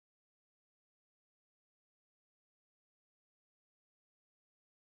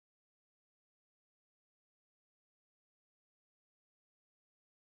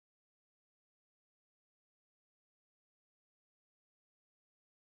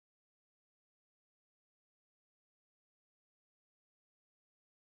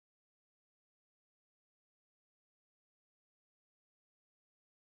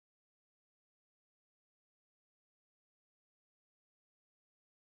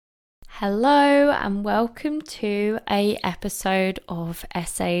Hello and welcome to a episode of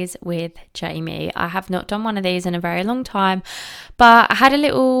Essays with Jamie. I have not done one of these in a very long time, but I had a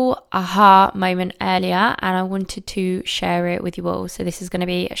little aha moment earlier and I wanted to share it with you all. So this is going to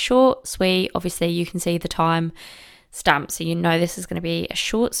be a short, sweet, obviously you can see the time stamp, so you know this is going to be a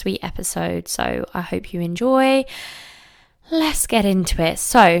short, sweet episode. So I hope you enjoy. Let's get into it.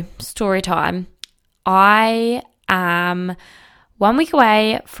 So, story time. I am 1 week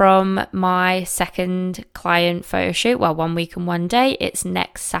away from my second client photo shoot. Well, 1 week and 1 day. It's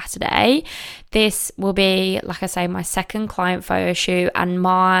next Saturday. This will be, like I say, my second client photo shoot and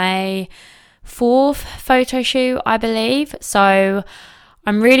my fourth photo shoot, I believe. So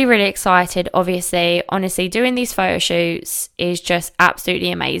I'm really, really excited. Obviously, honestly, doing these photo shoots is just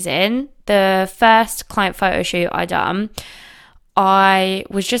absolutely amazing. The first client photo shoot I done, I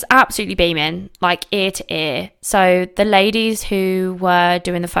was just absolutely beaming, like ear to ear. So the ladies who were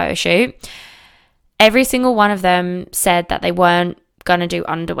doing the photo shoot, every single one of them said that they weren't going to do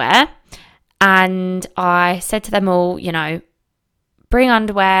underwear. And I said to them all, bring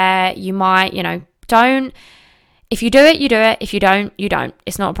underwear. You might, don't. If you do it, you do it. If you don't, you don't.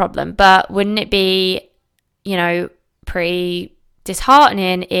 It's not a problem. But wouldn't it be, pretty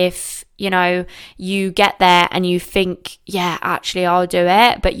disheartening if you get there and you think, yeah, actually I'll do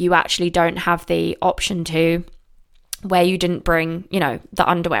it, but you actually don't have the option to, where you didn't bring, the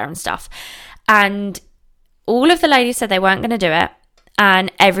underwear and stuff. And all of the ladies said they weren't going to do it,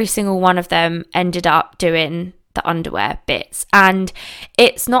 and every single one of them ended up doing the underwear bits. And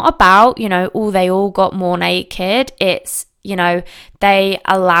it's not about, they all got more naked. It's, they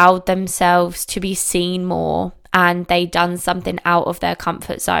allowed themselves to be seen more, and they done something out of their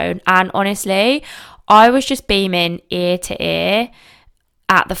comfort zone. And honestly, I was just beaming ear to ear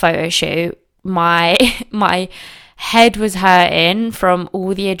at the photo shoot. My head was hurting from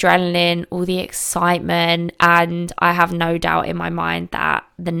all the adrenaline, all the excitement, and I have no doubt in my mind that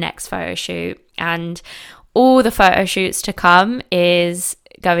the next photo shoot and all the photo shoots to come is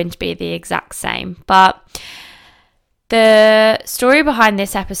going to be the exact same. But the story behind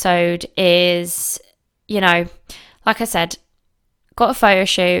this episode is, like I said, got a photo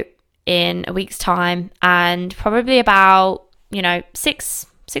shoot in a week's time, and probably about, 6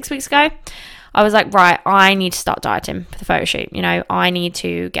 weeks ago, I was like, right, I need to start dieting for the photo shoot. I need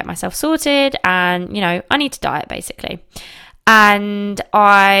to get myself sorted and, I need to diet basically. And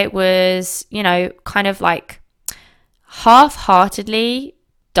I was, kind of like half-heartedly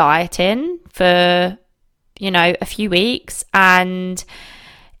dieting for, a few weeks, and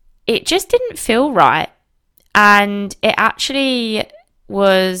it just didn't feel right. And it actually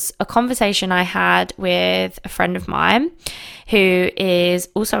was a conversation I had with a friend of mine who is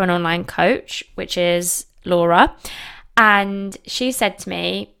also an online coach, which is Laura. And she said to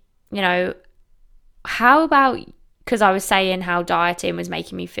me, how about, because I was saying how dieting was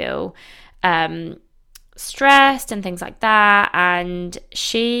making me feel stressed and things like that. And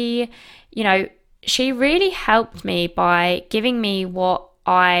she really helped me by giving me what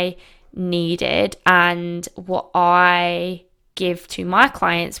I needed and what I give to my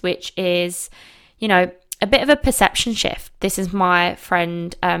clients, which is, a bit of a perception shift. This is my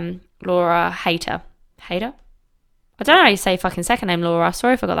friend Laura Hayter. I don't know how you say fucking second name, Laura.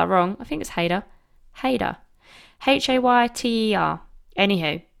 Sorry if I got that wrong. I think it's Hayter. Hayter. Hayter.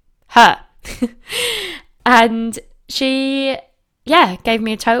 Anywho, her. And she, gave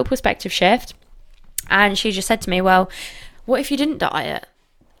me a total perspective shift. And she just said to me, well, what if you didn't diet?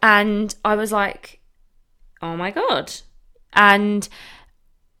 And I was like, oh my God. And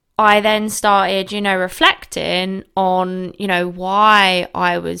I then started, reflecting on, why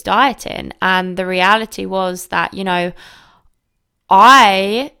I was dieting. And the reality was that,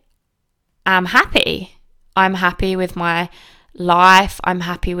 I am happy. I'm happy with my life. I'm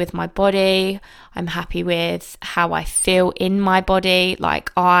happy with my body. I'm happy with how I feel in my body.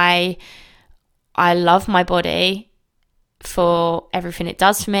 Like I love my body for everything it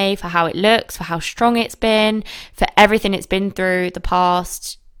does for me, for how it looks, for how strong it's been, for everything it's been through the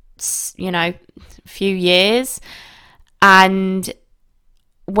past, few years. And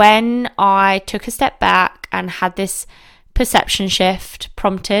when I took a step back and had this perception shift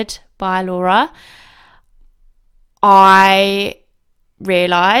prompted by Laura, I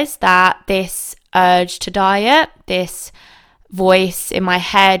realised that this urge to diet, this voice in my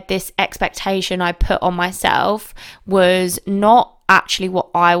head, this expectation I put on myself was not actually what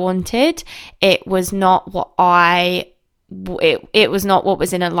I wanted. It was not what it was not what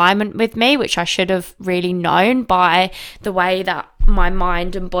was in alignment with me, which I should have really known by the way that my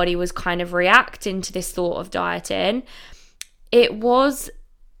mind and body was kind of reacting to this thought of dieting. It was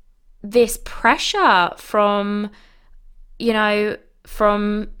this pressure from,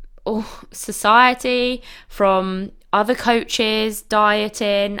 from society, from other coaches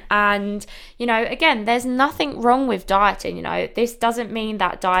dieting. And again, there's nothing wrong with dieting. This doesn't mean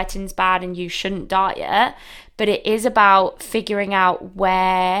that dieting's bad and you shouldn't diet, but it is about figuring out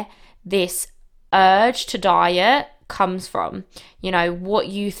where this urge to diet comes from, what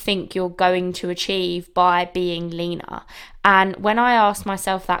you think you're going to achieve by being leaner. And when I asked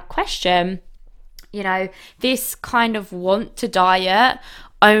myself that question, this kind of want to diet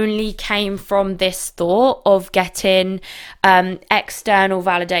only came from this thought of getting external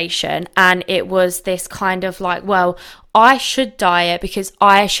validation. And it was this kind of like, well, I should diet because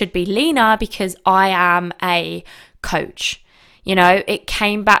I should be leaner because I am a coach. It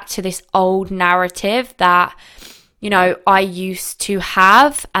came back to this old narrative that I used to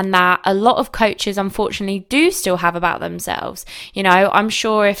have, and that a lot of coaches unfortunately do still have about themselves. I'm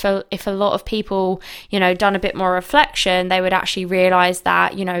sure if a lot of people, done a bit more reflection, they would actually realize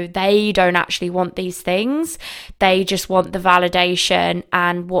that, they don't actually want these things. They just want the validation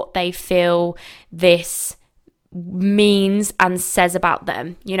and what they feel this means and says about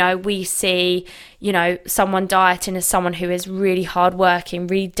them. We see, someone dieting as someone who is really hardworking,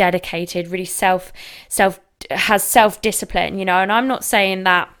 really dedicated, really has self-discipline, and I'm not saying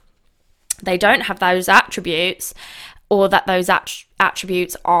that they don't have those attributes or that those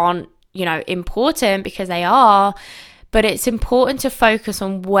attributes aren't, important, because they are, but it's important to focus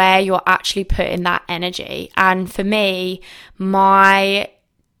on where you're actually putting that energy. And for me, my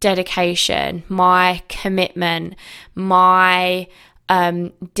dedication, my commitment, my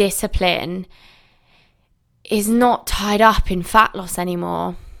discipline is not tied up in fat loss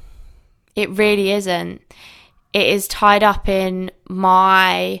anymore. It really isn't. It is tied up in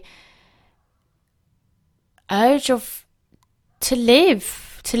my urge to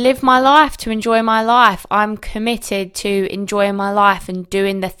live my life, to enjoy my life. I'm committed to enjoying my life and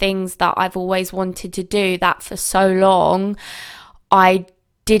doing the things that I've always wanted to do, that for so long I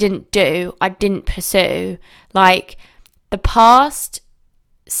didn't pursue. Like the past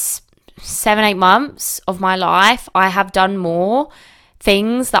 7-8 months of my life, I have done more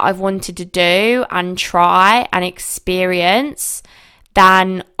things that I've wanted to do and try and experience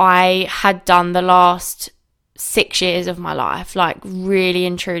than I had done the last 6 years of my life, like really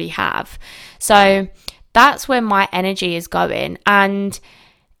and truly have. So that's where my energy is going. And,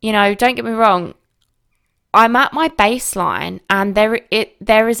 don't get me wrong, I'm at my baseline, and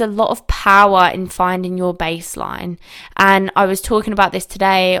there is a lot of power in finding your baseline. And I was talking about this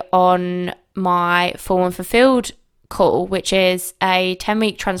today on my Full and Fulfilled call, which is a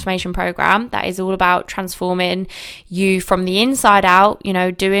 10-week transformation program that is all about transforming you from the inside out,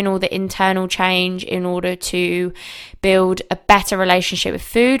 doing all the internal change in order to build a better relationship with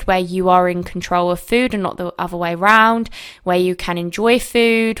food, where you are in control of food and not the other way around, where you can enjoy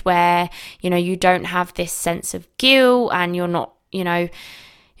food, where you don't have this sense of guilt, and you're not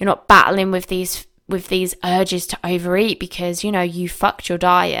battling with these urges to overeat because you fucked your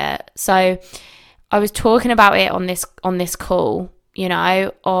diet. So I was talking about it on this call,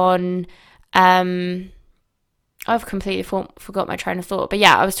 on I've completely forgot my train of thought. But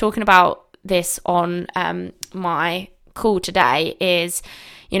yeah, I was talking about this on my call today, is,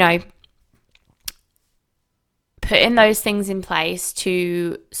 putting those things in place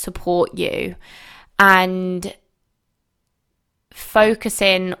to support you and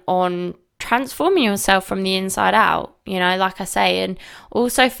focusing on transforming yourself from the inside out, like I say, and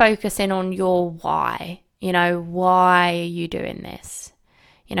also focusing on your why. Why are you doing this?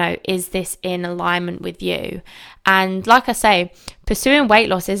 Is this in alignment with you? And like I say, pursuing weight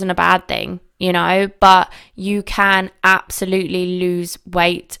loss isn't a bad thing, but you can absolutely lose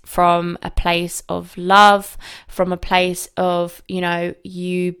weight from a place of love, from a place of,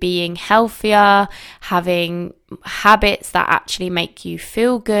 you being healthier, having habits that actually make you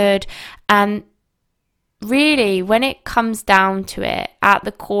feel good. And really, when it comes down to it, at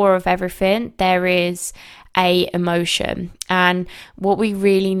the core of everything, there is a emotion. And what we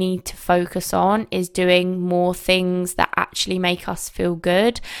really need to focus on is doing more things that actually make us feel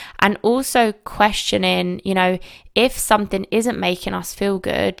good, and also questioning, if something isn't making us feel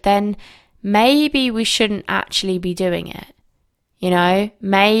good, then maybe we shouldn't actually be doing it.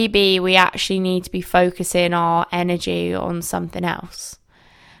 Maybe we actually need to be focusing our energy on something else.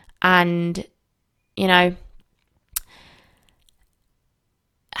 And,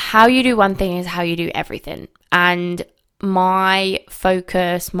 how you do one thing is how you do everything. And my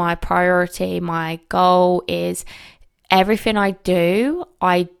focus, my priority, my goal is everything I do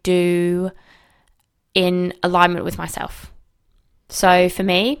in alignment with myself. So for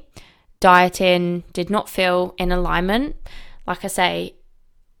me, dieting did not feel in alignment. Like I say,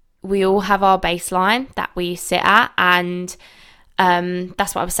 we all have our baseline that we sit at, and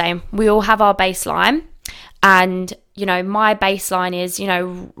that's what I was saying. We all have our baseline, and my baseline is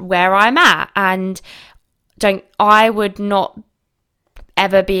where I'm at, and I would not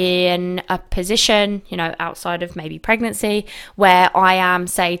ever be in a position, outside of maybe pregnancy, where I am,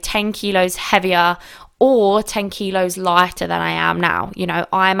 say, 10 kilos heavier or 10 kilos lighter than I am now.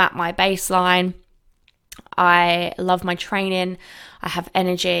 I'm at my baseline. I love my training. I have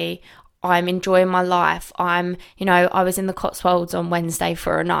energy. I'm enjoying my life. I was in the Cotswolds on Wednesday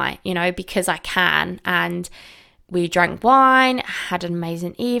for a night, because I can. And we drank wine, had an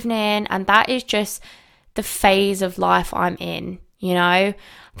amazing evening. And that is just the phase of life I'm in, I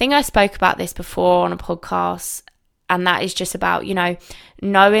think I spoke about this before on a podcast. And that is just about,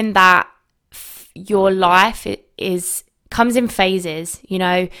 knowing that your life comes in phases.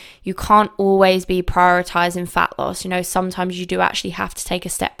 You can't always be prioritizing fat loss. Sometimes you do actually have to take a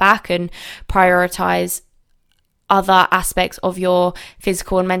step back and prioritize other aspects of your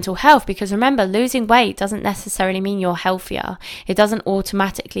physical and mental health, because remember, losing weight doesn't necessarily mean you're healthier. It doesn't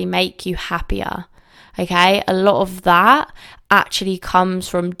automatically make you happier. Okay, a lot of that actually comes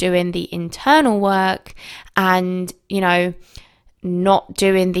from doing the internal work and not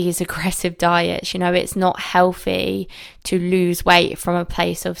doing these aggressive diets. It's not healthy to lose weight from a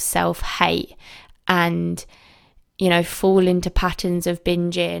place of self-hate and fall into patterns of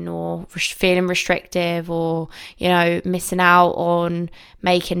binging or feeling restrictive or missing out on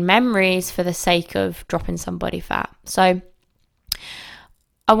making memories for the sake of dropping some body fat. So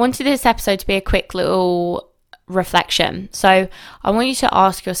I wanted this episode to be a quick little reflection. So I want you to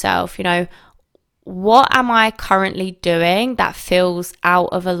ask yourself, what am I currently doing that feels out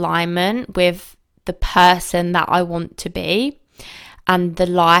of alignment with the person that I want to be and the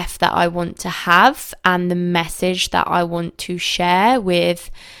life that I want to have and the message that I want to share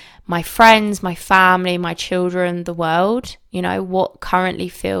with my friends, my family, my children, the world? What currently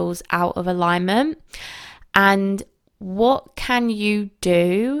feels out of alignment, and what can you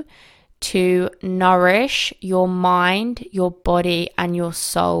do to nourish your mind, your body, and your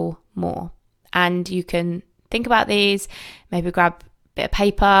soul more? And you can think about these, maybe grab a bit of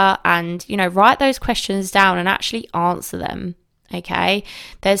paper and, write those questions down and actually answer them, okay?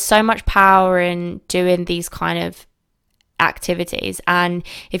 There's so much power in doing these kind of activities. And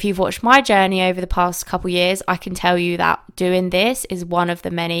if you've watched my journey over the past couple years, I can tell you that doing this is one of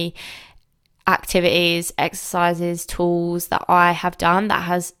the many activities, exercises, tools that I have done that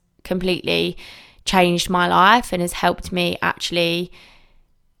has completely changed my life and has helped me actually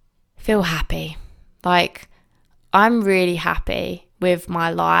feel happy. Like, I'm really happy with my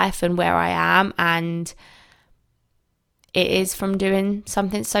life and where I am, and it is from doing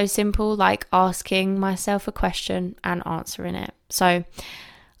something so simple like asking myself a question and answering it. So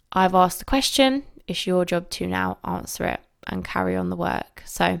I've asked the question, it's your job to now answer it and carry on the work.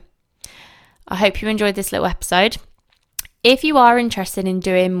 So I hope you enjoyed this little episode. If you are interested in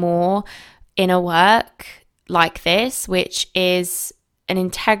doing more inner work like this, which is an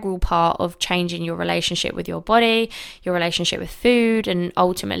integral part of changing your relationship with your body, your relationship with food, and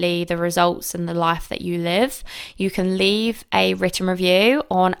ultimately the results and the life that you live, you can leave a written review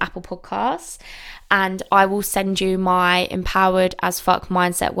on Apple Podcasts, and I will send you my Empowered as Fuck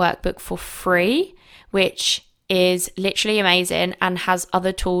Mindset Workbook for free, which is literally amazing and has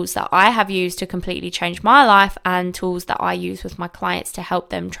other tools that I have used to completely change my life and tools that I use with my clients to help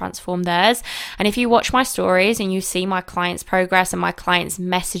them transform theirs. And if you watch my stories and you see my clients' progress and my clients'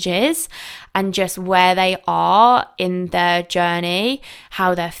 messages and just where they are in their journey,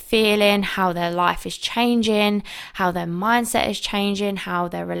 how they're feeling, how their life is changing, how their mindset is changing, how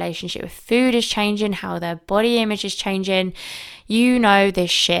their relationship with food is changing, how their body image is changing,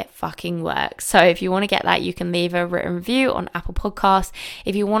 this shit fucking works. So if you want to get that, you can leave a written review on Apple Podcasts.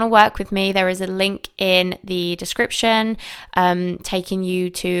 If you want to work with me, there is a link in the description taking you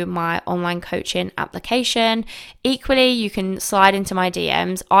to my online coaching application. Equally, you can slide into my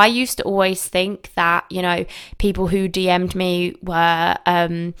DMs. I used to always think that, people who DM'd me were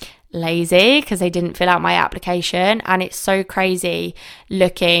lazy because they didn't fill out my application. And it's so crazy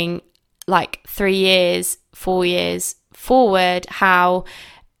looking like 3 years, 4 years forward, how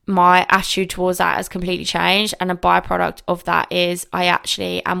my attitude towards that has completely changed. And a byproduct of that is I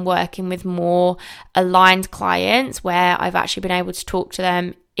actually am working with more aligned clients where I've actually been able to talk to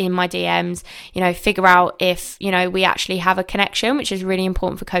them in my DMs, figure out if, we actually have a connection, which is really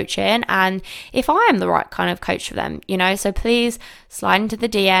important for coaching, and if I am the right kind of coach for them, so please slide into the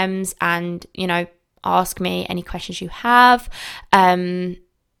DMs and, ask me any questions you have.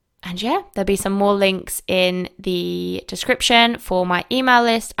 And yeah, there'll be some more links in the description for my email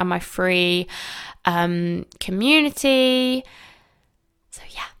list and my free community. So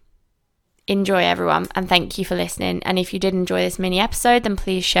yeah, enjoy everyone, and thank you for listening. And if you did enjoy this mini episode, then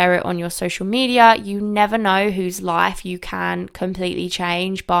please share it on your social media. You never know whose life you can completely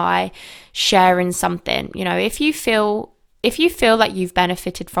change by sharing something. You know, if you feel like you've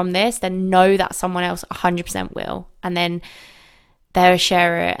benefited from this, then know that someone else 100% will, and then they'll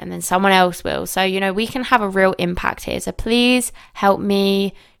share it, and then someone else will. So, you know, we can have a real impact here. So please help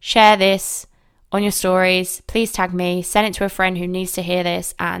me share this on your stories. Please tag me, send it to a friend who needs to hear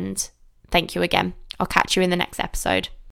this, and thank you again. I'll catch you in the next episode.